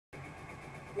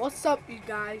What's up, you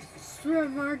guys?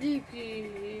 SuperMrdp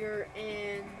here,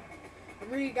 and I'm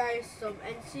bringing you guys some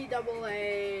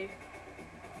NCAA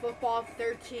football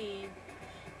 13.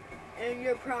 And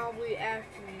you're probably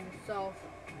asking yourself,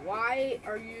 why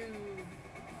are you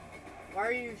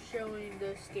showing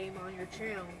this game on your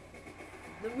channel?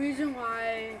 The reason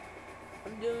why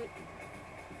I'm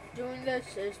doing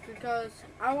this is because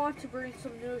I want to bring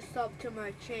some new stuff to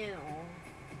my channel.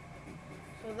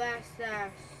 So that's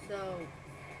that. So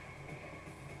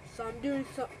I'm doing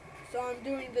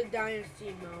the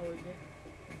Dynasty mode.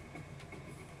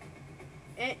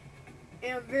 And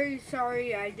I'm very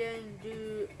sorry I didn't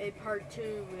do a part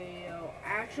 2 video.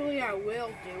 Actually, I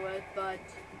will do it, but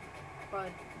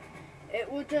it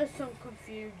was just some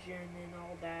confusion and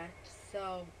all that.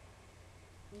 So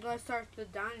I'm gonna start the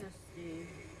Dynasty.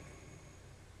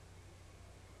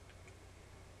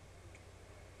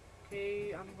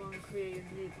 Okay, I'm gonna create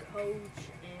a new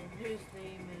coach, and his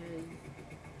name is.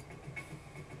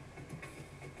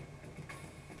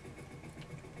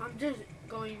 I'm just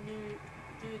going to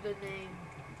do the name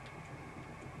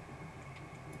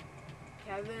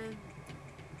Kevin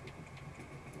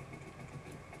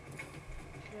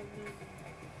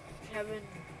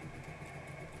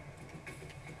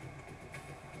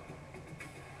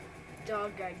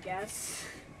Doug, I guess.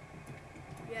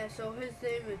 Yeah, so his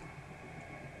name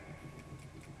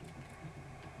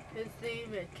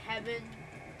is Kevin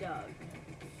Doug.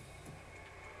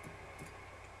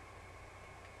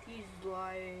 He's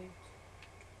like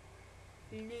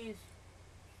he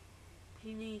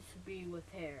needs to be with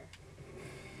hair.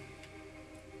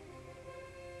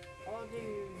 I'll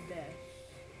do this.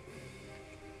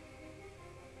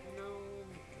 No,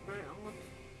 my aunt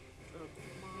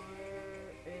Mar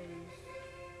is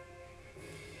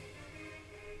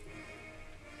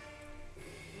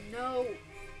no.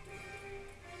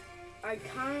 I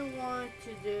kind of want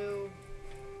to do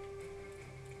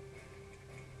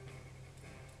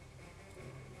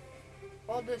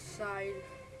all this side.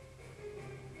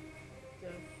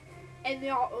 And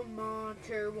the auto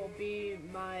monitor will be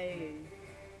my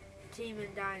team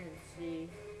in Dynasty.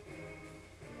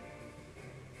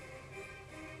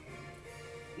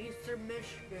 Eastern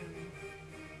Michigan.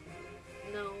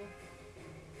 No.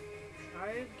 Try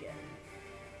again.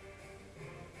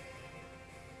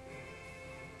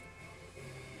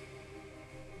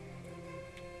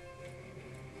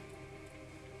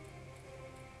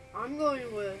 I'm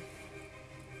going with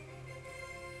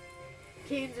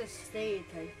Kansas State,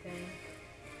 I think.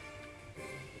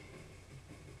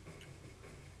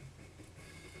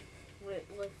 Wait,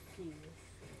 let's see this.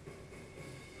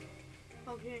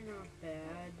 Okay, not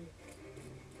bad.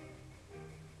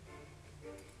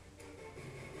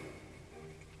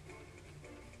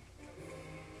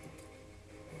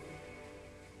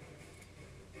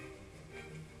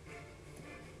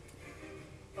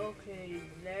 Okay,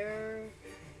 they're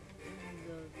in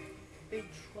the Big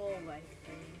 12, I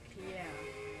think. Yeah.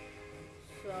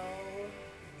 So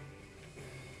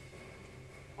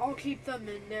I'll keep them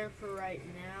in there for right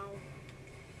now.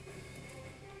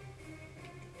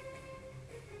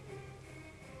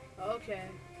 Okay.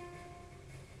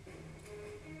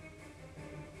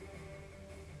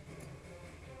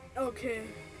 Okay.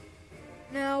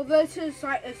 Now this is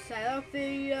like a setup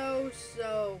video,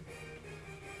 so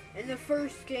in the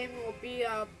first game will be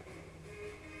on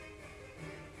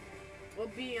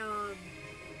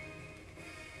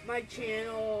my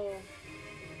channel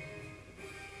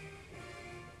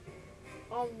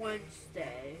on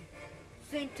Wednesday.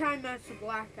 Same time as the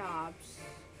Black Ops.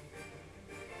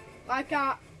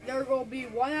 There will be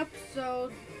one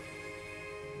episode.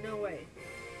 No, wait.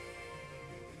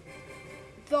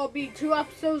 There'll be 2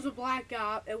 episodes of Black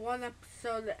Ops and 1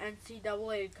 episode of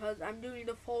NCAA, because I'm doing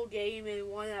the full game in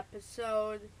 1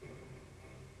 episode.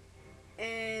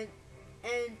 And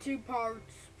 2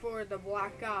 parts for the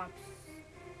Black Ops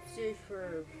series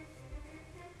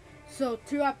so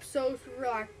 2 episodes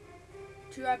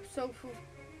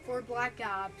for Black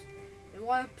Ops and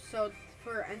 1 episode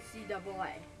for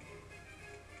NCAA.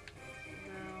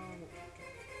 Now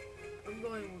I'm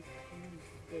going with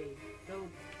Tuesday. So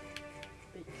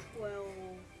Big 12.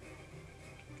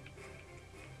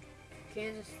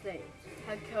 Kansas State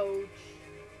head coach.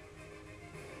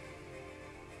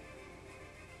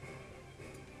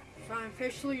 So I'm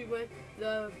officially with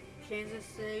the Kansas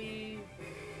City.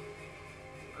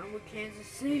 I'm with Kansas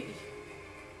City.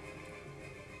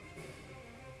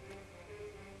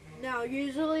 Now,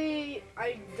 usually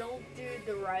I don't do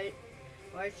the right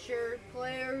shirt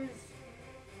players,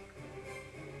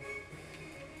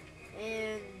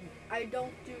 and I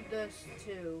don't do this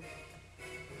too.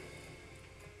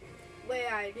 wait,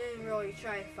 I didn't really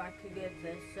try if I could get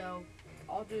this, so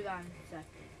I'll do that in a second.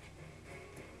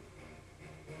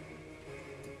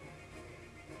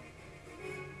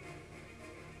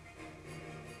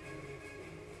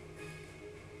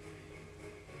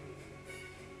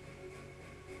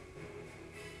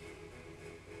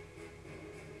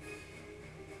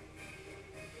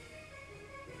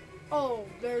 Oh,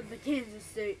 they're the Kansas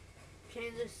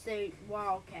State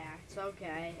Wildcats.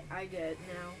 Okay, I get it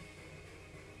now.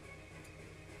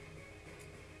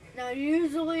 Now,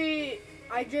 usually,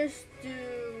 I just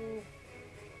do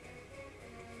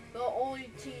the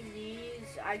only team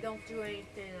needs. I don't do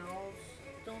anything else.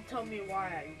 Don't tell me why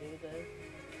I do this.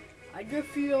 I just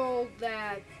feel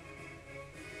that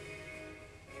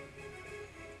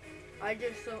I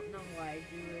just don't know why I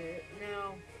do it.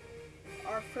 Now,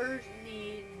 our first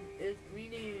need is we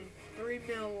need 3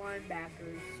 middle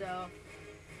linebackers, so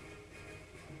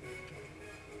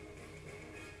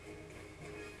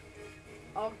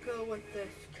I'll go with this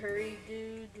Curry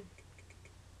dude.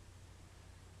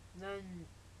 Then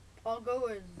I'll go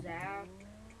with Zach.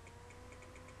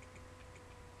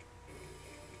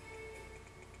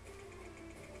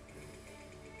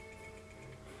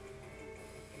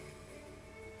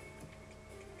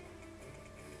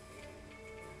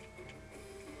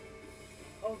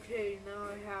 Okay, now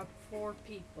I have 4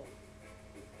 people.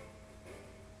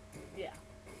 Yeah.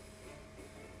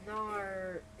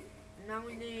 Now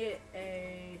we need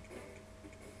a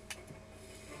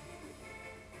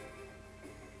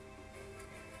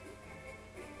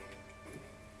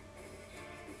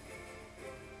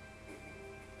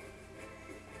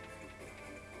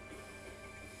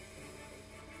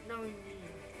now we need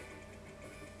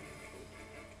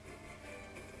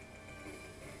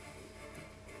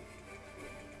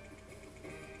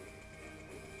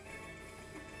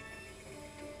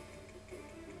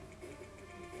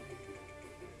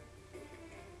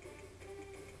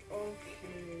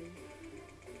okay.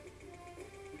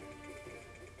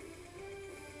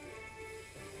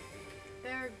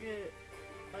 Better get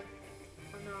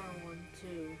another one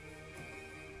too.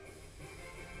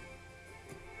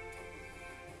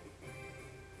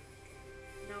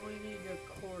 Now we need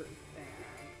a quarterback.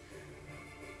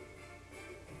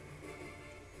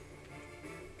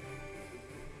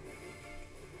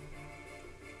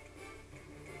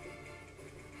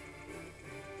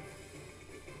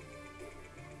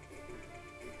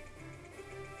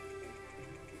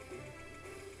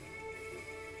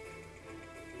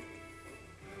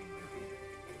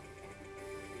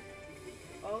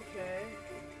 Okay.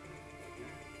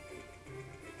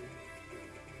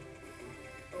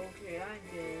 Okay,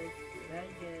 I get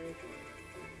it.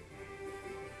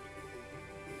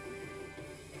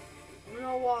 You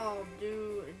know what I'll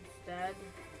do instead?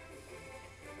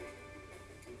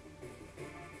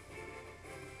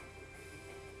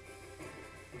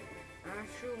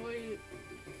 Actually,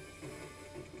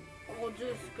 I'll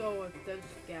just go with this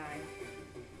guy.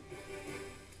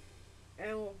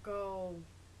 And we'll go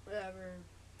whatever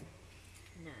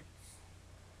next.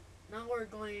 Now we're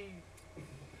going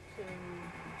to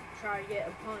try to get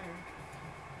a punter.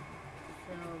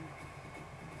 So,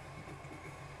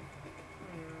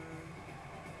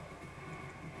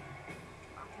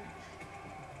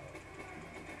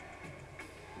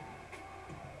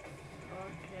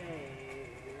 okay.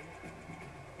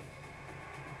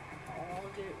 I'll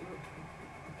get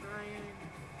Ryan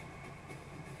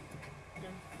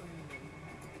and Freeman.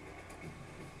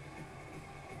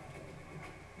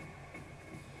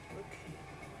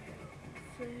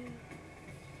 Okay.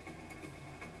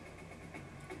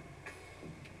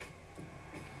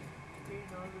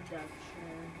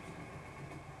 Reduction.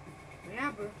 We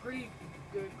have a pretty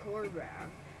good quarterback.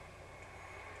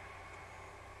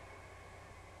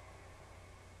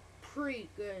 Pretty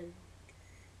good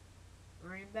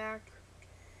running back.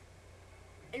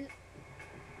 And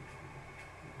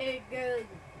a good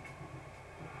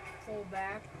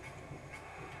fullback.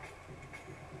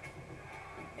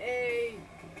 A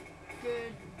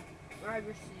good wide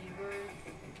receiver.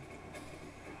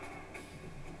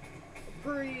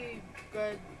 Pretty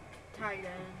good tight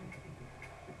end.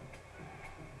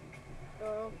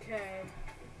 Okay.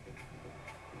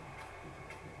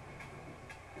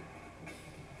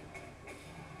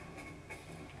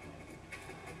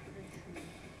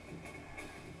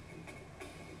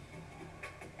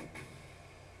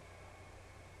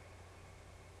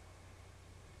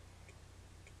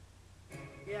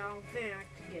 Yeah, I don't think I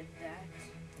can get that.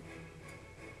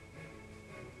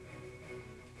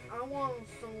 I want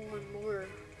someone more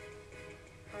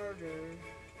harder,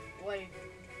 like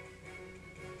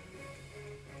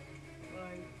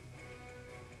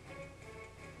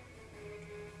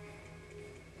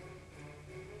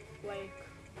like.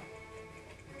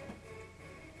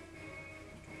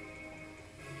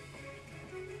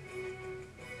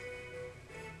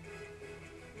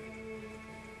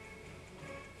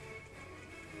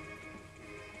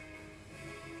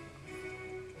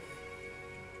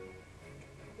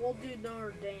 We'll do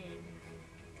Notre Dame.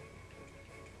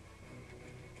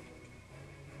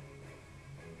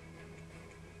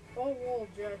 Oh, we'll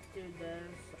just do this.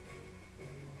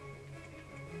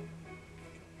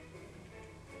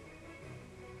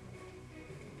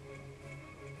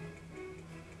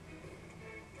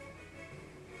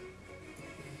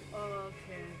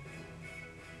 Okay.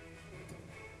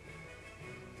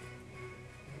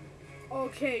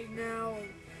 Okay, now.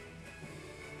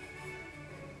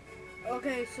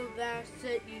 Okay, so that's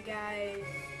it, you guys.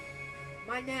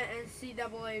 My next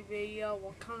NCAA video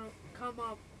will come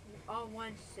up on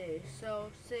Wednesday,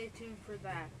 so stay tuned for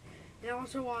that. And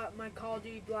also my Call of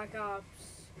Duty Black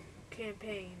Ops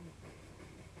campaign.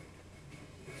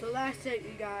 So that's it,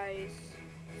 you guys.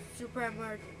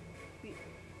 SuperMrdp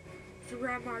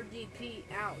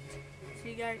out.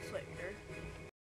 See you guys later.